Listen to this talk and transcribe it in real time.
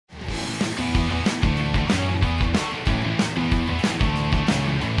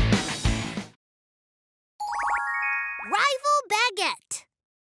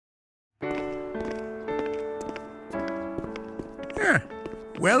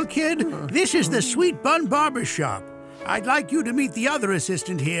Well, kid, this is the Sweet Bun Barbershop. I'd like you to meet the other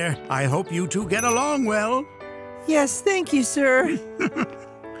assistant here. I hope you two get along well. Yes, thank you, sir.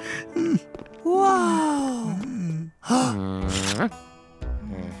 Wow.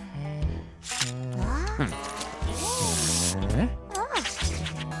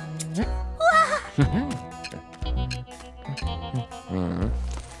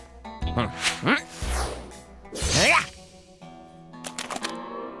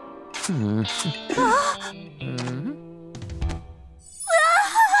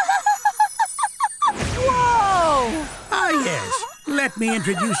 Whoa! Ah, yes. Let me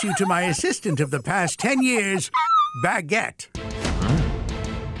introduce you to my assistant of the past 10 years, Baguette.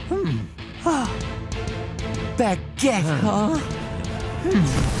 Baguette, huh?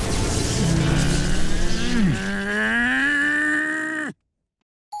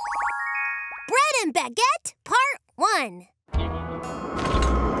 Bread and Baguette, Part 1.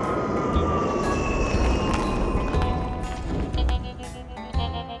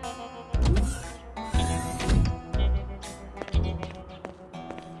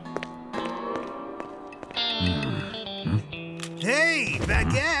 Hey,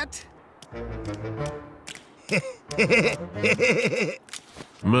 Baguette!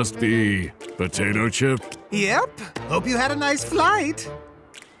 Must be potato chip. Yep. Hope you had a nice flight.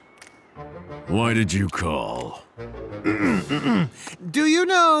 Why did you call? Do you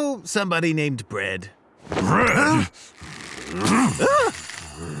know somebody named Bread? Bread?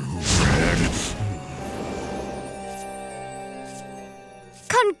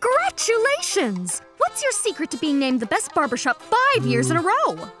 Congratulations! What's your secret to being named the best barbershop 5 years in a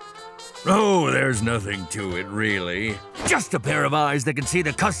row? Oh, there's nothing to it, really. Just a pair of eyes that can see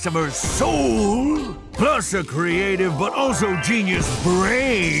the customer's soul, plus a creative but also genius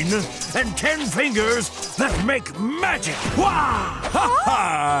brain, and 10 fingers that make magic. Wah! Ha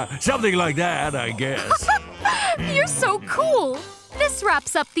ha! Something like that, I guess. You're so cool! This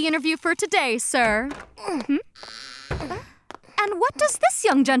wraps up the interview for today, sir. And what does this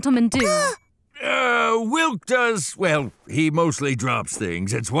young gentleman do? Wilk does, well, he mostly drops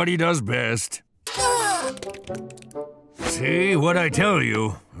things. It's what he does best. See what I tell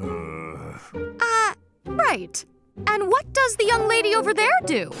you? Right. And what does the young lady over there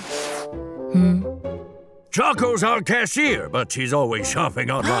do? Choco's our cashier, but she's always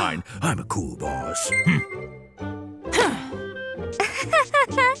shopping online. I'm a cool boss.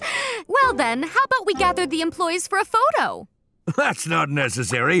 Well then, how about we gather the employees for a photo? That's not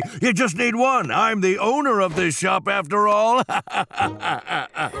necessary. You just need one. I'm the owner of this shop, after all.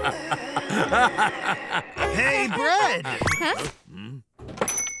 Hey, Bread!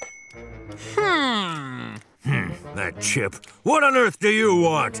 That chip. What on earth do you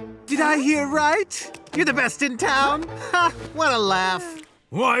want? Did I hear right? You're the best in town? Ha! What a laugh.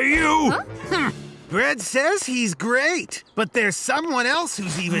 Why, you? Bread says he's great, but there's someone else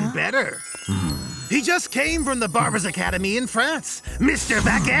who's even better. He just came from the Barbers Academy in France, Mr.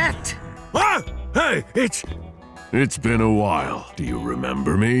 Baguette. Ah! Hey, It's been a while. Do you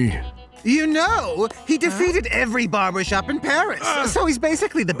remember me? You know, he defeated every barbershop in Paris, so he's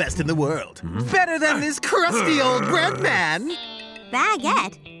basically the best in the world. Better than this crusty old bread man.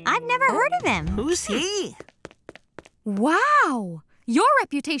 Baguette? I've never heard of him. Who's he? Wow! Your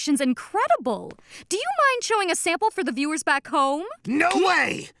reputation's incredible. Do you mind showing a sample for the viewers back home? No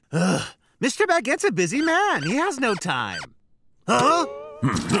way! Ugh. Mr. Baguette's a busy man. He has no time. Huh?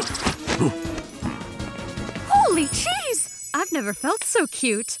 Holy cheese! I've never felt so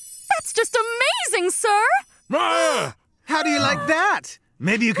cute. That's just amazing, sir! How do you like that?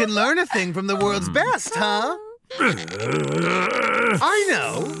 Maybe you can learn a thing from the world's best, huh? I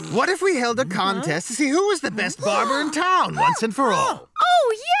know. What if we held a contest to see who was the best barber in town once and for all?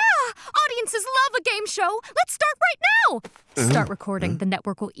 Oh, yeah! Audiences love a game show. Let's start right now. Start recording. The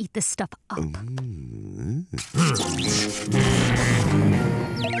network will eat this stuff up.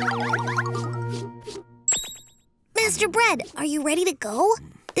 Master Bread, are you ready to go?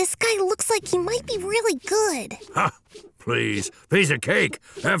 This guy looks like he might be really good. Ha! Please, piece of cake.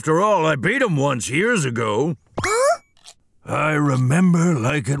 After all, I beat him once years ago. Huh? I remember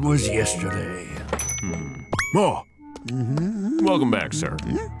like it was yesterday. Oh. Welcome back, sir.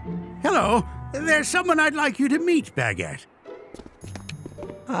 Hello. There's someone I'd like you to meet, Baguette.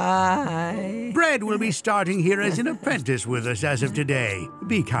 Hi. Bread will be starting here as an apprentice with us as of today.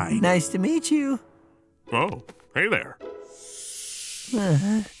 Be kind. Nice to meet you. Oh, hey there.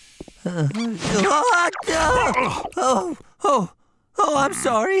 Oh, I'm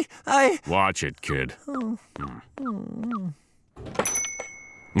sorry. Watch it, kid.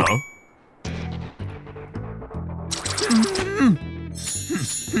 Huh?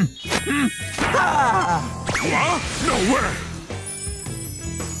 What? Nowhere!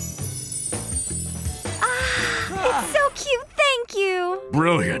 It's so cute, thank you.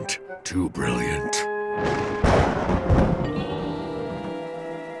 Brilliant. Too brilliant.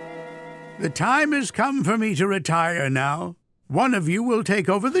 The time has come for me to retire now. One of you will take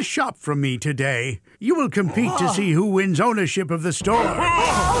over the shop from me today. You will compete to see who wins ownership of the store.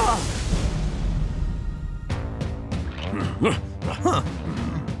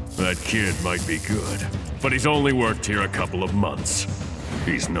 That kid might be good, but he's only worked here a couple of months.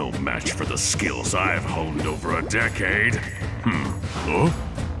 He's no match for the skills I've honed over a decade. Huh?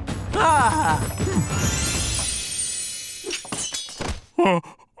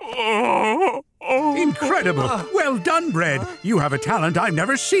 Incredible! Well done, Bread. You have a talent I've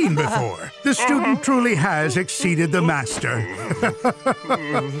never seen before. The student truly has exceeded the master.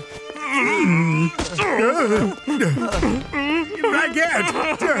 Baguette!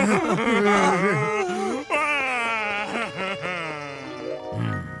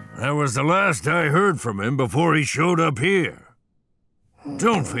 That was the last I heard from him before he showed up here.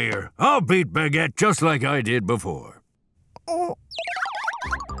 Don't fear, I'll beat Baguette just like I did before.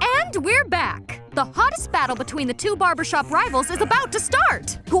 And we're back. The hottest battle between the two barbershop rivals is about to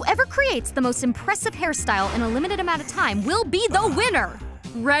start. Whoever creates the most impressive hairstyle in a limited amount of time will be the winner.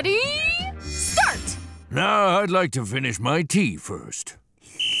 Ready? Start! Now, I'd like to finish my tea first.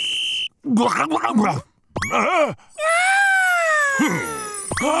 Wait,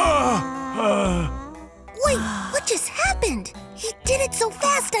 what just happened? He did it so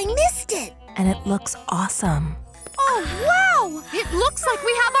fast I missed it. And it looks awesome. Oh, wow! It looks like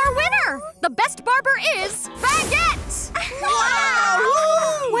we have our winner! The best barber is Baguette!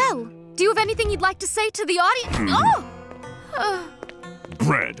 Wow! Well, do you have anything you'd like to say to the audience? Oh!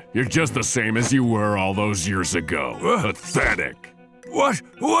 Bread, you're just the same as you were all those years ago. Pathetic. What?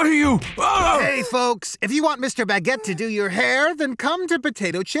 What are you? Hey, folks, if you want Mr. Baguette to do your hair, then come to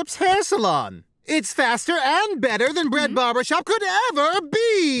Potato Chip's Hair Salon. It's faster and better than BreadBarbershop could ever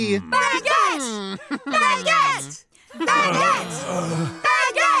be. Baguette! Baguette! Baguette!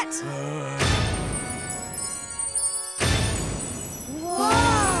 Baguette!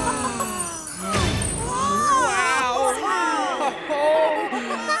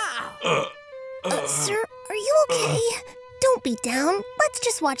 Sir, are you okay? Don't be down. Let's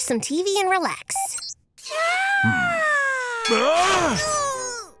just watch some TV and relax.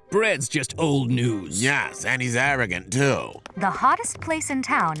 Bread's just old news. Yes, and he's arrogant, too. The hottest place in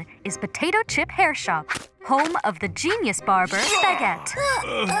town is Potato Chip Hair Shop, home of the genius barber, Baguette.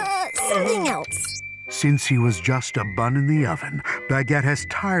 Something else. Since he was just a bun in the oven, Baguette has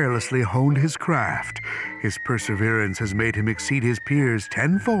tirelessly honed his craft. His perseverance has made him exceed his peers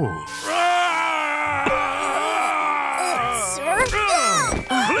tenfold. Sir?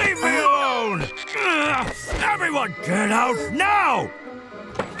 Leave me alone! Everyone, get out now!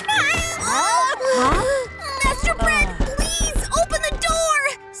 Master Bread, please open the door!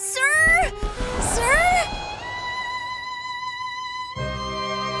 Sir? Sir?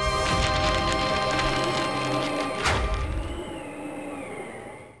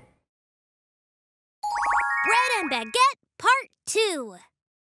 Bread and Baguette, Part 2.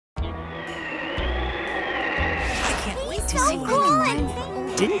 I can't wait to see Cool.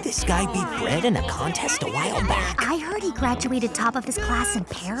 Didn't this guy beat Bread in a contest a while back? I heard he graduated top of his class in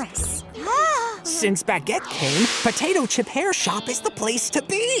Paris. Since Baguette came, Potato Chip Hair Shop is the place to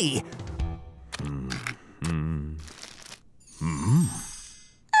be.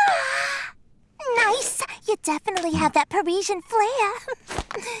 Nice. You definitely have that Parisian flair.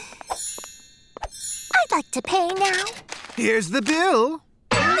 I'd like to pay now. Here's the bill.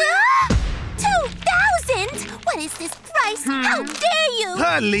 2,000? What is this price? How dare you?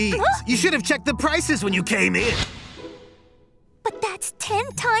 Please, you should have checked the prices when you came in. But that's 10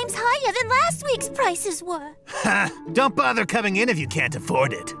 times higher than last week's prices were. Ha! Don't bother coming in if you can't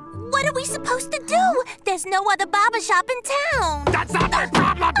afford it. What are we supposed to do? There's no other barbershop in town. That's not my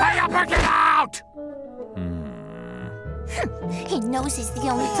problem! Pay up or get out! He knows he's the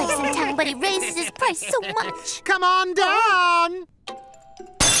only place in town, but he raises his price so much. Come on down!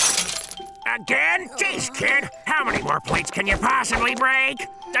 Again? Jeez, kid, how many more plates can you possibly break?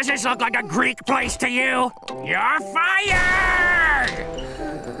 Does this look like a Greek place to you? You're fired!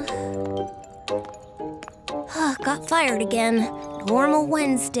 Got fired again. Normal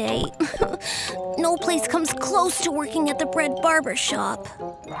Wednesday. No place comes close to working at the BreadBarbershop.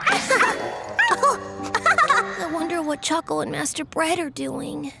 I wonder what Choco and Master Bread are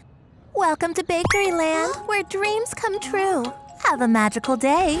doing. Welcome to Bakery Land, where dreams come true. Have a magical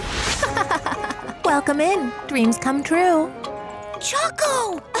day. Welcome in. Dreams come true.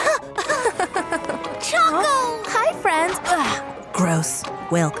 Choco! Choco! Hi, friends. Ugh, gross.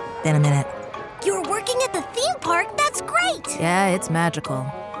 Wilk, been a minute. You're working at the theme park? That's great! Yeah, it's magical.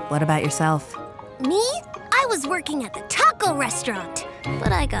 What about yourself? Me? I was working at the taco restaurant,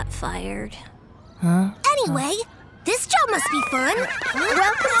 but I got fired. Huh? Anyway, this job must be fun.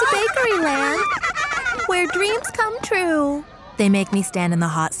 Welcome to Bakery Land, where dreams come true. They make me stand in the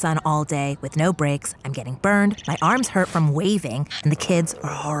hot sun all day with no breaks. I'm getting burned, my arms hurt from waving, and the kids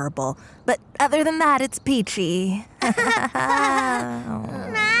are horrible. But other than that, it's peachy. Mom,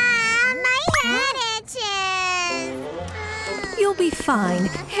 my head itches. You'll be fine.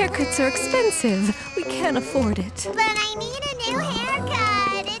 Haircuts are expensive. We can't afford it. But I need a new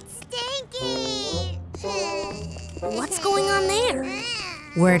haircut. It's stinky. What's going on there?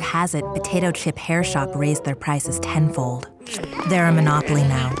 Word has it, Potato Chip Hair Shop raised their prices tenfold. They're a monopoly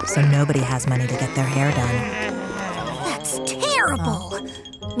now, so nobody has money to get their hair done. That's terrible.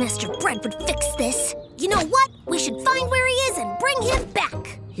 Mr. Bread would fix this. You know what? We should find where he is and bring him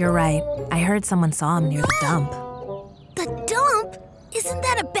back. You're right. I heard someone saw him near the dump. The dump? Isn't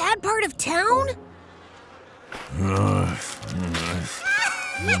that a bad part of town?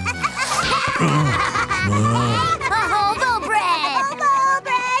 Hobo bread! Hobo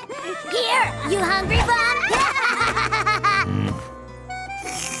bread! Here, you hungry, Bum?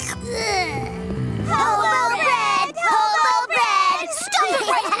 Hobo bread! Hobo bread! Stop it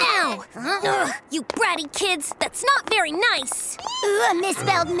right now! Ugh, you bratty kids, that's not very nice.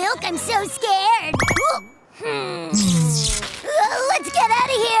 Misspelled milk, I'm so scared. Let's get out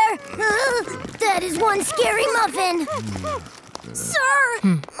of here. That is one scary muffin. Sir!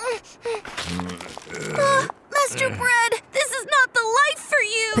 Mr. Bread, this is not the life for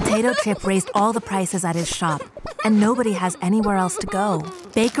you! Potato Chip raised all the prices at his shop, and nobody has anywhere else to go.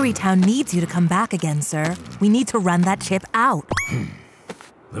 Bakery Town needs you to come back again, sir. We need to run that chip out.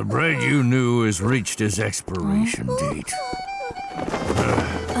 The bread you knew has reached its expiration date.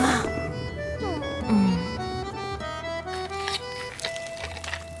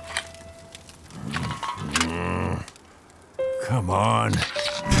 Come on.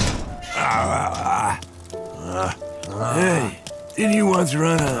 Hey, didn't you once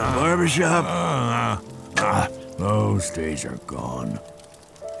run a barbershop? Those days are gone.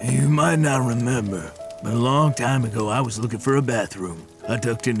 You might not remember, but a long time ago I was looking for a bathroom. I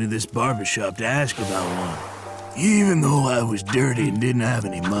ducked into this barbershop to ask about one. Even though I was dirty and didn't have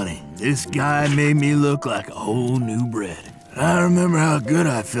any money, this guy made me look like a whole new bread. I remember how good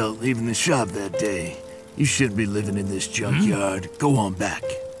I felt leaving the shop that day. You shouldn't be living in this junkyard. Go on back.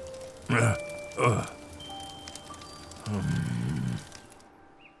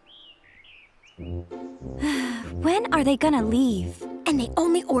 When are they gonna leave? And they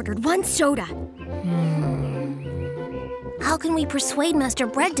only ordered one soda. How can we persuade Master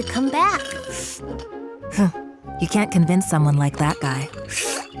Bread to come back? You can't convince someone like that guy.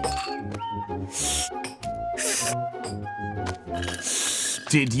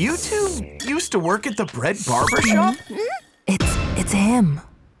 Did you two used to work at the Bread Barbershop? It's him.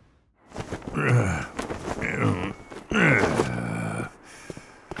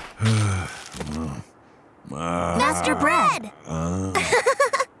 Master Bread!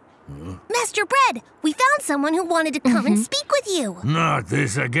 Master Bread, we found someone who wanted to come and speak with you. Not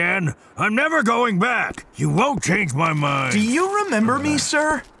this again. I'm never going back. You won't change my mind. Do you remember me,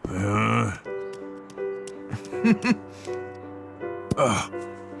 sir?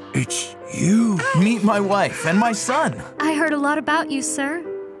 It's you. Meet my wife and my son. I heard a lot about you, sir.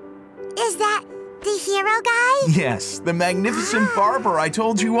 Is that the hero guy? Yes, the magnificent barber I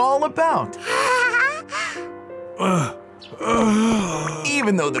told you all about.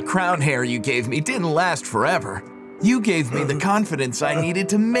 Even though the crown hair you gave me didn't last forever, you gave me the confidence I needed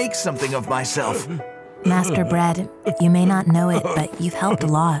to make something of myself. Master Bread, you may not know it, but you've helped a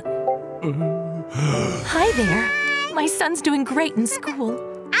lot. Hi there. My son's doing great in school.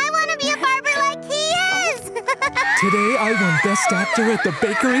 I want to be a barber like he is! Today I won Best Actor at the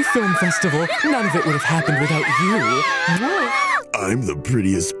Bakery Film Festival. None of it would have happened without you. I'm the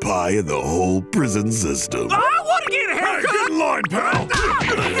prettiest pie in the whole prison system. I want to get a haircut! Get in line, pal!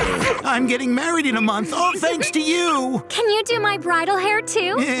 I'm getting married in a month, all thanks to you! Can you do my bridal hair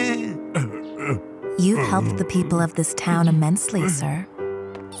too? You've helped the people of this town immensely, sir.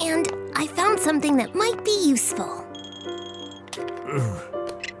 And I found something that might be useful.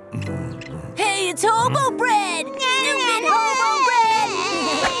 Hey, it's Hobo Bread! Stupid Hobo Bread!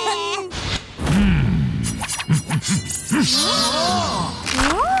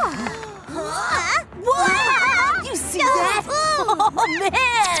 What? You see that? Oh,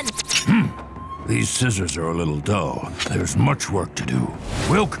 man! These scissors are a little dull. There's much work to do.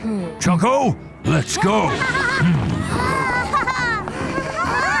 Wilk, Choco, let's go.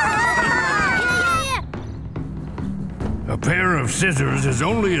 A pair of scissors is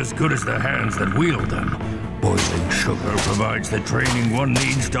only as good as the hands that wield them. Boiling sugar provides the training one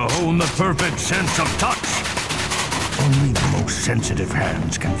needs to hone the perfect sense of touch. Only the most sensitive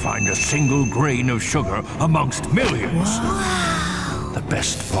hands can find a single grain of sugar amongst millions. Wow. The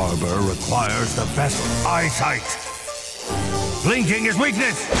best barber requires the best eyesight. Blinking is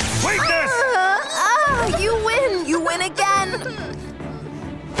weakness! Weakness! You win! You win again!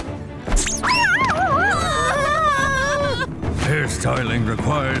 Hairstyling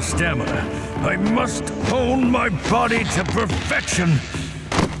requires stamina. I must hone my body to perfection.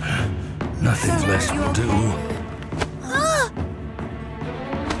 Nothing less will do.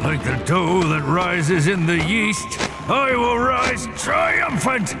 Like the dough that rises in the yeast, I will rise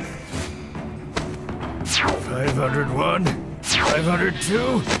triumphant! 501,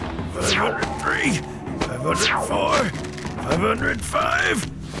 502, 503, 504,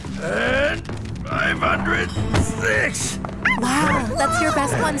 505, and 506! Wow, that's your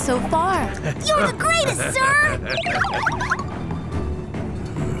best one so far. You're the greatest, sir!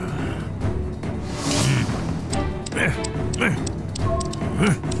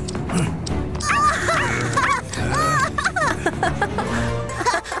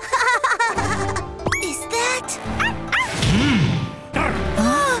 Is that?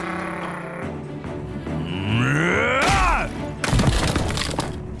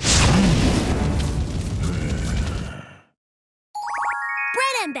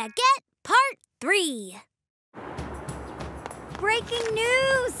 Bread and Baguette, Part 3. Breaking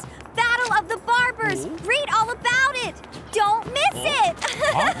news! Battle of the Barbers! Read all about it! Don't miss it!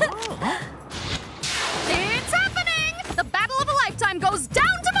 It's happening! The battle of a lifetime goes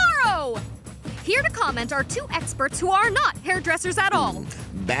down tomorrow! Here to comment are two experts who are not hairdressers at all.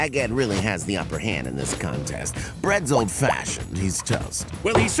 Baguette really has the upper hand in this contest. Bread's old-fashioned. He's toast.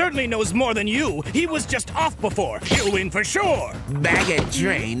 Well, he certainly knows more than you. He was just off before. He'll win for sure. Baguette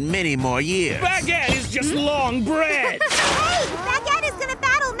trained many more years. Baguette is just long bread. Hey, Baguette is gonna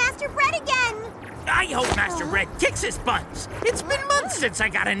battle Master Bread again. I hope Master Bread kicks his buns. It's been months since I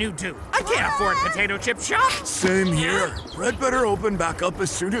got a new tooth. I can't afford potato chip shop. Same here. Bread better open back up as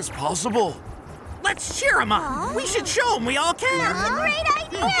soon as possible. Let's cheer him up. We should show him we all care. Great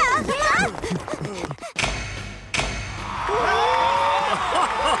idea.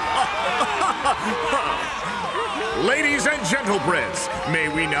 Ladies and gentlebreads, may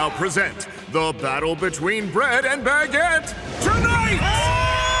we now present the battle between Bread and Baguette tonight!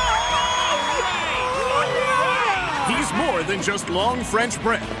 He's more than just long French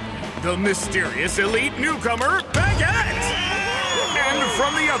bread. The mysterious elite newcomer, Baguette! And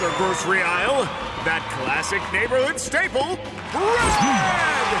from the other grocery aisle, that classic neighborhood staple,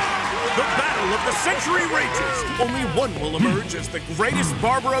 Bread! The battle of the century rages. Only one will emerge as the greatest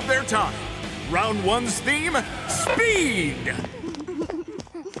barber of their time. Round one's theme, speed!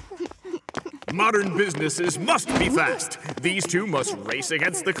 Modern businesses must be fast. These two must race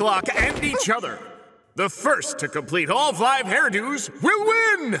against the clock and each other. The first to complete all 5 hairdos will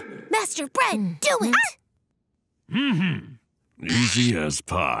win! Master Bread, do it! Easy as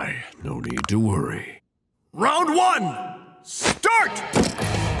pie. No need to worry. Round 1, start!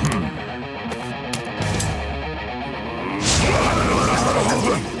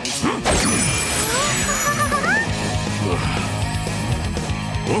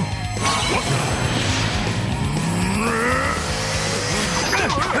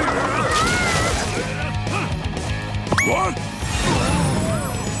 What?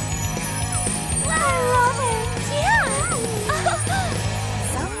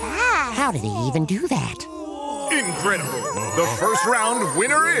 How did he even do that? Incredible! The first round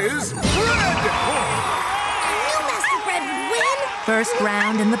winner is Bread! I knew Master Bread would win! First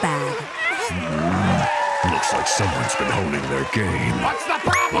round in the bag. Looks like someone's been honing their game. What's the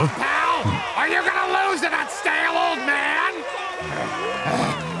problem, pal? Are you gonna lose to that stale old man?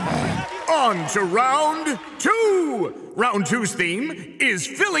 On to round 2! Round 2's theme is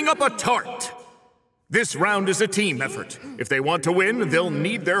filling up a tart. This round is a team effort. If they want to win, they'll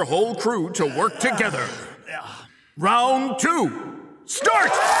need their whole crew to work together. Round 2,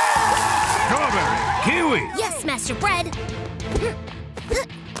 start! Strawberry, kiwi. Yes, Master Bread.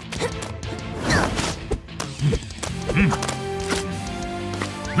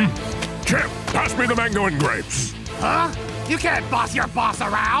 Champ, pass me the mango and grapes. Huh? You can't boss your boss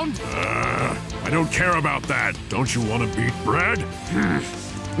around. I don't care about that. Don't you want to beat Bread?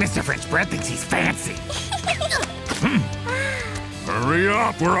 Mr. French Bread thinks he's fancy. Hurry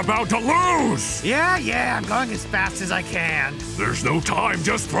up, we're about to lose! Yeah, I'm going as fast as I can. There's no time,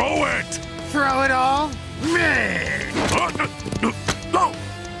 just throw it! Throw it all? Me!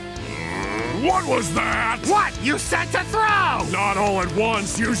 What was that? What? You said to throw! Not all at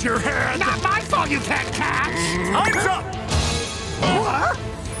once, use your head! Not my fault you can't catch! Time's up! What?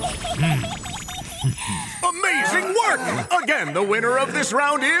 Amazing work! Again, the winner of this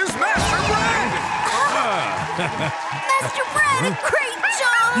round is Master Bread! Master Bread, great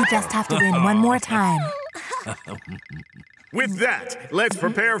job! You just have to win one more time. With that, let's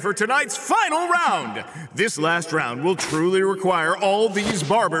prepare for tonight's final round. This last round will truly require all these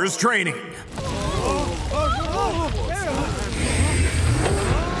barbers' training.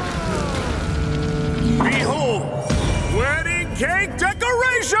 Behold, wedding cake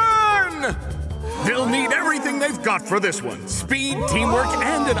decoration! They'll need everything they've got for this one. Speed, teamwork,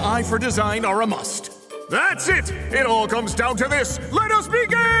 and an eye for design are a must. That's it! It all comes down to this. Let us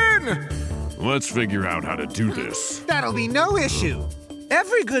begin! Let's figure out how to do this. That'll be no issue.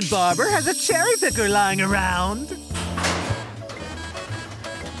 Every good barber has a cherry picker lying around.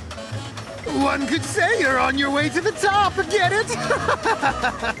 One could say you're on your way to the top, get it?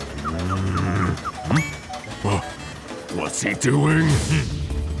 What's he doing?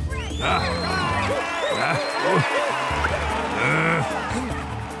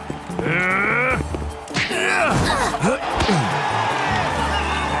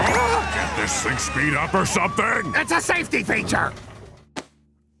 Get this thing speed up or something? It's a safety feature.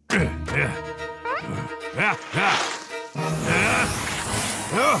 The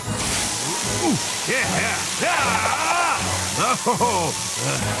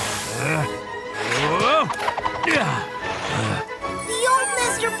old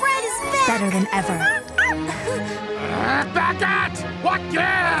Mr. Bread is back! Better than ever. Baguette! What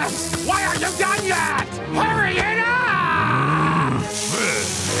gives? Why aren't you done yet? Hurry it up!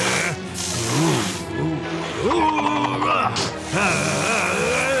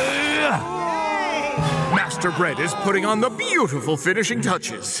 Master Bread is putting on the beautiful finishing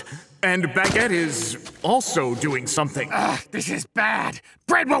touches. And Baguette is also doing something. This is bad.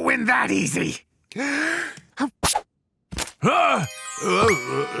 Bread will win that easy. Master Bread!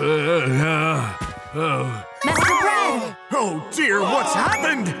 Oh dear, what's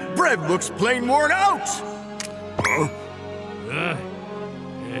happened? Bread looks plain worn out.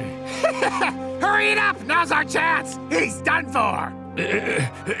 Hurry it up! Now's our chance! He's done for!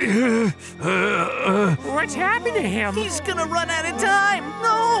 What's happened to him? He's gonna run out of time!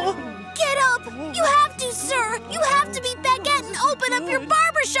 No! Get up! You have to, sir! You have to be Baguette and open up your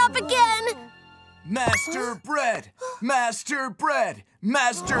barbershop again! Master Bread! Master Bread!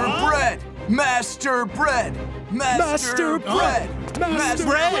 Master Bread! Master Bread! Master Bread! Master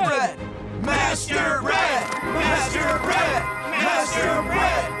Bread! Master Bread! Master Bread! Master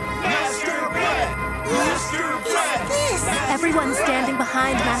Bread! Master Bread! Master Bread! This! Everyone's standing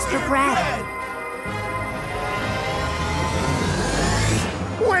behind Master Bread.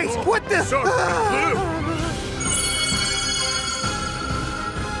 Wait, what the?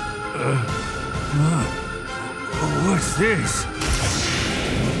 What's this?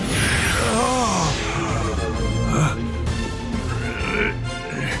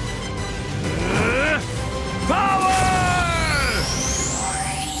 Power!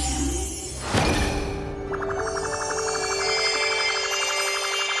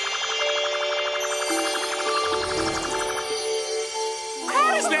 How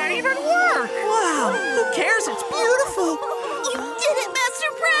does that even work? Wow, who cares? It's beautiful. You did it,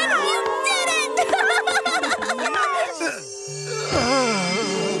 Master Bread! You did it!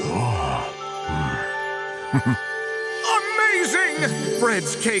 Amazing!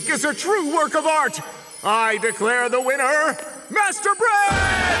 Bread's cake is a true work of art. I declare the winner, Master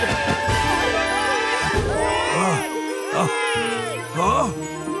Bread!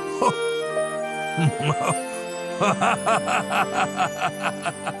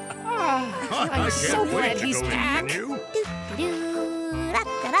 I'm so glad he's back.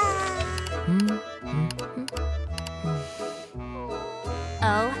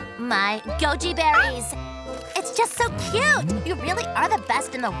 Oh my goji berries! It's just so cute! You really are the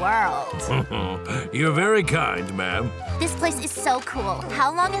best in the world. You're very kind, ma'am. This place is so cool.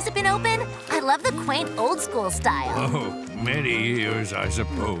 How long has it been open? I love the quaint old school style. Oh, many years, I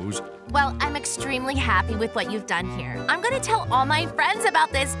suppose. Well, I'm extremely happy with what you've done here. I'm gonna tell all my friends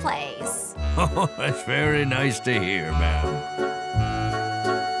about this place. Oh, that's very nice to hear, ma'am.